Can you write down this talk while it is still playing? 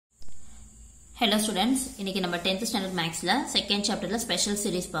Hello students, இன்னைக்கு நம்ம 10th standard mathsல second chapterல special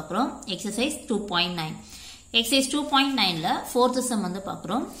series பார்க்கிறோம். exercise 2.9. exercise 2.9ல fourth sum வந்து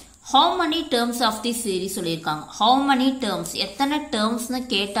பார்க்கிறோம். how many terms of this series சொல்லிருக்காங்க. how many terms எத்தனை termsனு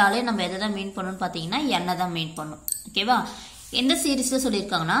கேட்டாலே நம்ம எதை தான் மீன் பண்ணனும் பாத்தீங்கன்னா n தான் மீன் பண்ணனும். ஓகேவா? எந்த சீரிஸ்ல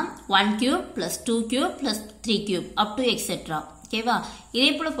சொல்லிருக்காங்கன்னா 1 cube plus 2 cube plus 3 cube up to etc. ஓகேவா? இதே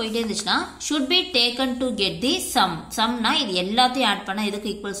போல போயிட்டே இருந்துச்சுன்னா should be taken to get the sum. sumனா இது எல்லாத்தையும் ஆட் பண்ணா எதுக்கு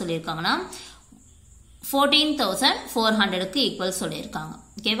ஈக்குவல் சொல்லிருக்காங்கன்னா 14,400 க்கு ஈக்குவல் சொல்லிருக்காங்க.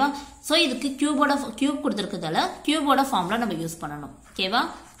 ஓகேவா? சோ இதுக்கு கியூப் கொடுத்திருக்கிறதால கியூபோட ஃபார்முலா நம்ம யூஸ் பண்ணனும். ஓகேவா?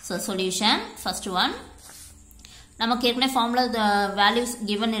 சோ சொல்யூஷன் ஃபர்ஸ்ட் ஒன் நமக்கு ஏற்கனவே ஃபார்முலா வேல்யூஸ்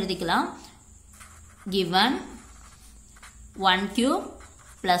given எழுதிக்கலாம். given 1 cube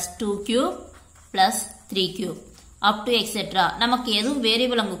plus 2 cube plus 3 cube up to etc. நமக்கு எதுவும்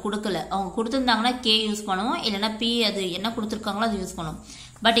வேரியபிள் அங்க கொடுக்கல. அவங்க கொடுத்திருந்தாங்கன்னா k யூஸ் பண்ணுவோம், இல்லனா p அது என்ன கொடுத்திருக்காங்களோ அது யூஸ் பண்ணுவோம்.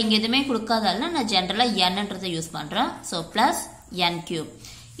 பட் இங்க எதுமே கொடுக்காததால நான் ஜெனரலா n ன்றதை யூஸ் பண்றேன். So plus n cube.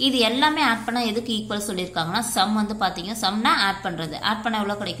 இது எல்லாமே ஆட் பண்ணா எதுக்கு ஈக்குவல் சொல்லிருக்காங்கன்னா சம் வந்து பாத்தீங்க சம்னா ஆட் பண்றது. ஆட் பண்ணா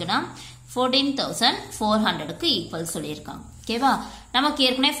எவ்வளவு கிடைக்கும்னா 14,400 க்கு ஈக்குவல் சொல்லிருக்காங்க. ஓகேவா? நமக்கு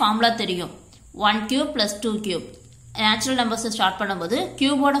ஏற்கனவே ஃபார்முலா தெரியும். 1 cube plus 2 cube. Natural numbers start பண்ணும்போது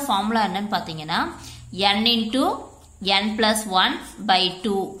கியூபோட ஃபார்முலா என்னன்னு பாத்தீங்கன்னா n into n plus 1 by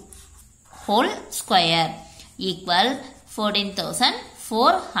 2 whole square equal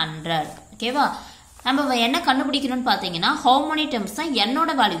 14,400. ஓகேவா? நம்ம என்ன கண்டுபிடிக்கணும்னு பாத்தீங்கன்னா how many terms தான் என்னோட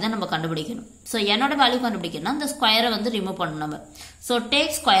வேல்யூ தான் நம்ம கண்டுபிடிக்கணும். சோ என்னோட வேல்யூ கண்டுபிடிக்கணும்னா இந்த ஸ்கொயரை வந்து ரிமூவ் பண்ணனும் நம்ம. So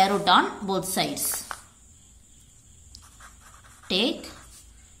take square root on both sides. take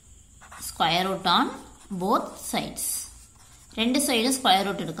square root on both sides. ரெண்டு சைடும் ஸ்கொயர்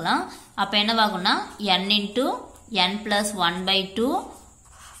ரூட் எடுக்கலாம். அப்ப என்னவாகும்னா n into n plus 1 by 2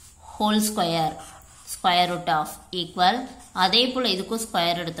 whole square square root of equal அதே போல இதுக்கும்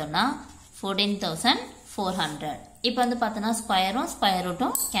ஸ்கொயர் எடுத்தோம்னா 14,400. இப்போ வந்து பார்த்தோம்னா ஸ்கொயரும் ஸ்கொயர்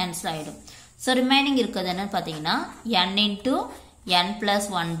ரூட்டும் கேன்சல் ஆயிடும். ஸோ ரிமைனிங் இருக்கிறது என்னன்னு பார்த்தீங்கன்னா n into n plus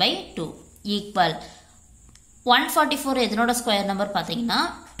 1 by 2 equal 144 எதனோட square number பார்த்தீங்கன்னா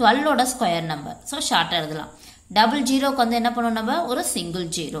 12 ஓட ஸ்கொயர் நம்பர். ஸோ ஷார்ட்டா எழுதலாம். டபுள் ஜீரோக்கு வந்து என்ன பண்ணுவோம் நம்ம ஒரு சிங்கிள்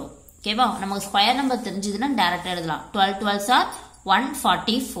ஜீரோ. ஓகேவா? நமக்கு ஸ்கொயர் நம்பர் தெரிஞ்சதுன்னா டைரக்டா எழுதலாம். 12 12s are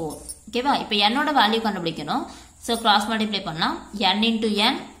 144. ஓகேவா? இப்போ என்னோட வேல்யூ கண்டுபிடிக்கணும். ஸோ கிராஸ் மல்டிப்ளை பண்ணலாம். n into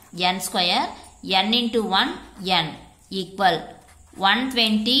n n square n into 1 n equal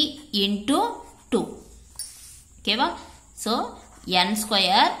 120 into 2. ஓகேவா? So n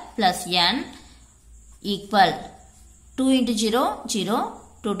square plus n equal 2 into 0 0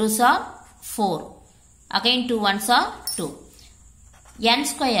 2 2s are 4. Again 2 1s are 2. n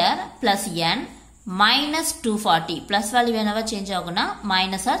square plus n minus 240. Plus value whenever change ஆகும்னா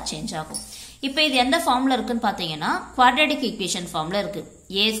minus ஆ change ஆகும். இப்போ இது எந்த formula இருக்குன்னு பாத்தீங்கன்னா quadratic equation formula இருக்கு.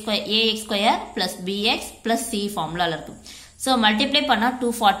 ax square plus bx plus c ஃபார்முலால இருக்கு. So multiply பண்ணா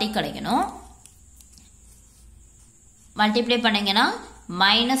 240 கிடைக்கணும். மல்டிப்ளை பண்ணீங்கன்னா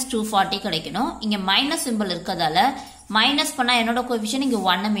minus 240 கிடைக்கணும். இங்க மைனஸ் சிம்பிள் இருக்கதால மைனஸ் பண்ணா என்னோட கோஎஃபிஷியன்ட் இங்க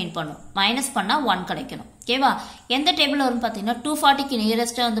 1 மீன் பண்ணும். மைனஸ் பண்ணா 1 கிடைக்கணும். ஓகேவா? எந்த டேபிள் வரும் பாத்தீங்கன்னா 240க்கு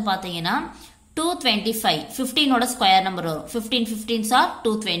நியரஸ்டா வந்து பாத்தீங்கன்னா 225 15 ஓட ஸ்கொயர் நம்பர் வரும். 15 15s are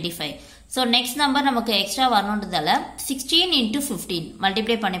 225. So next number நமக்கு எக்ஸ்ட்ரா வரணும்ன்றதால 16 into 15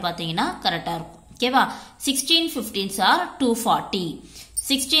 மல்டிப்ளை பண்ணி பாத்தீங்கன்னா கரெக்டா இருக்கும். ஓகேவா? 16 15s are 240.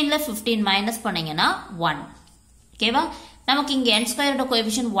 16ல 15 மைனஸ் பண்ணீங்கன்னா 1. ஓகேவா? நமக்கு இங்க n ஸ்கொயரோட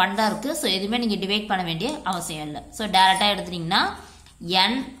கோஎஃபிஷியன்ட் 1 தான் இருக்கு. சோ எதுமே நீங்க டிவைட் பண்ண வேண்டிய அவசியம் இல்ல. சோ டைரக்டா எடுத்துட்டீங்கன்னா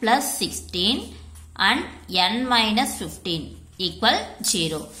n plus 16 and n minus 15 equal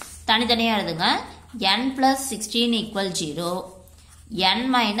 0. தனித்தனியா எழுதுங்க. n plus 16 equal 0, n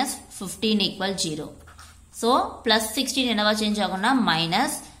minus 15 equal 0. So plus 16 என்னவா சேஞ்ச் ஆகும்னா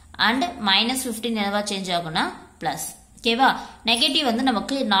minus and minus 15 என்னவா சேஞ்ச் ஆகும்னா plus. ஓகேவா? நெகட்டிவ் வந்து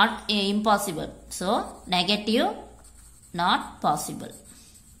நமக்கு not impossible. So negative not possible.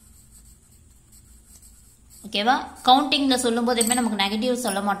 ஓகேவா? கவுண்டிங்ல சொல்லும்போது எப்பவுமே நமக்கு நெகட்டிவ்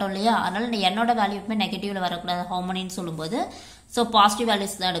சொல்ல மாட்டோம் இல்லையா? அதனால என்னோட வேல்யூ எப்பவுமே நெகட்டிவ்ல வரக்கூடாது how manyன்னு சொல்லும்போது. சோ பாசிட்டிவ்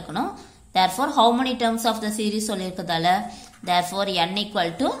வேல்யூஸ் தான் எடுக்கணும். therefore how many terms of the series சொல்லிருக்கதால therefore n equal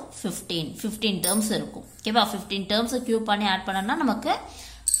to 15 terms இருக்கும். ஓகேவா? 15 terms கியூப் பண்ணி ஆட் பண்ணனா நமக்கு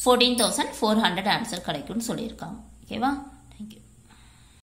 14,400 ஆன்சர் கிடைக்கும்னு சொல்லிருக்காங்க. ஓகேவா?